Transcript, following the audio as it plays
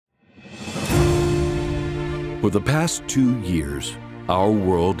For the past 2 years, our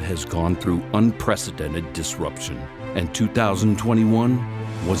world has gone through unprecedented disruption, and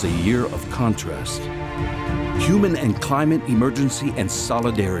 2021 was a year of contrast. Human and climate emergency and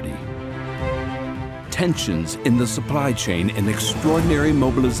solidarity. Tensions in the supply chain and extraordinary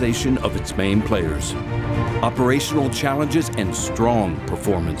mobilization of its main players. Operational challenges and strong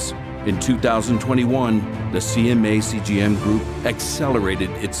performance. In 2021, the CMA-CGM Group accelerated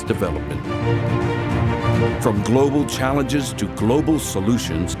its development. From global challenges to global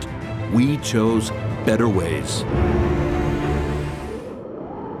solutions, we chose better ways.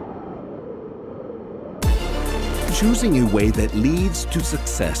 Choosing a way that leads to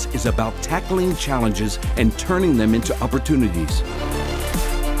success is about tackling challenges and turning them into opportunities.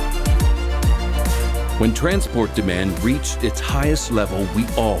 When transport demand reached its highest level, we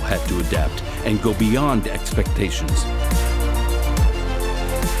all had to adapt and go beyond expectations.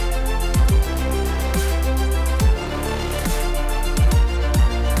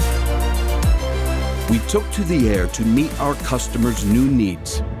 We took to the air to meet our customers' new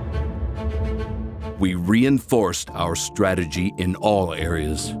needs. We reinforced our strategy in all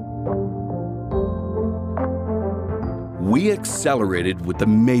areas. We accelerated with a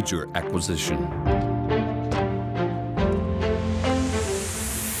major acquisition.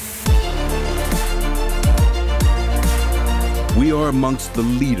 We are amongst the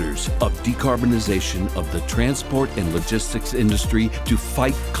leaders of decarbonization of the transport and logistics industry to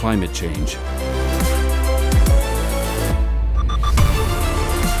fight climate change.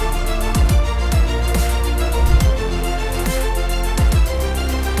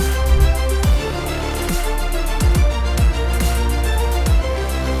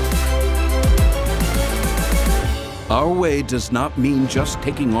 Our way does not mean just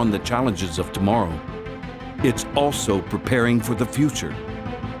taking on the challenges of tomorrow. It's also preparing for the future.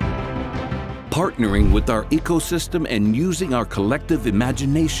 Partnering with our ecosystem and using our collective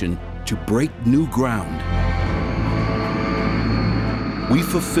imagination to break new ground. We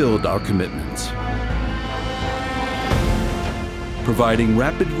fulfilled our commitments, providing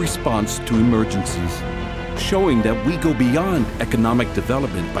rapid response to emergencies, showing that we go beyond economic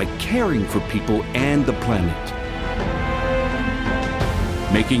development by caring for people and the planet,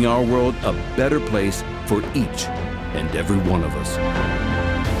 making our world a better place for each and every one of us.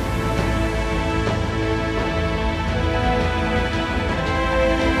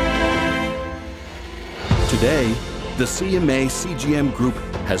 Today, the CMA-CGM Group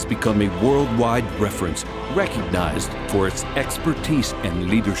has become a worldwide reference, recognized for its expertise and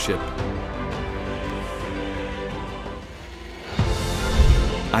leadership.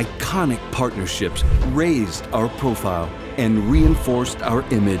 Iconic partnerships raised our profile and reinforced our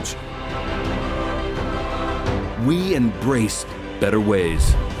image. We embraced better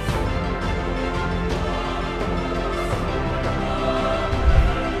ways.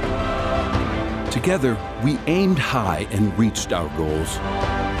 Together, we aimed high and reached our goals.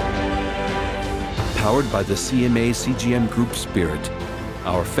 Powered by the CMA-CGM Group spirit,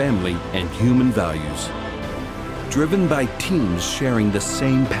 our family and human values. Driven by teams sharing the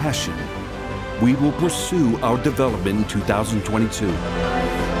same passion, we will pursue our development in 2022.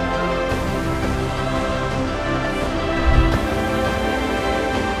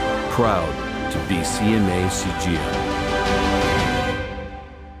 Proud to be CMA-CGM.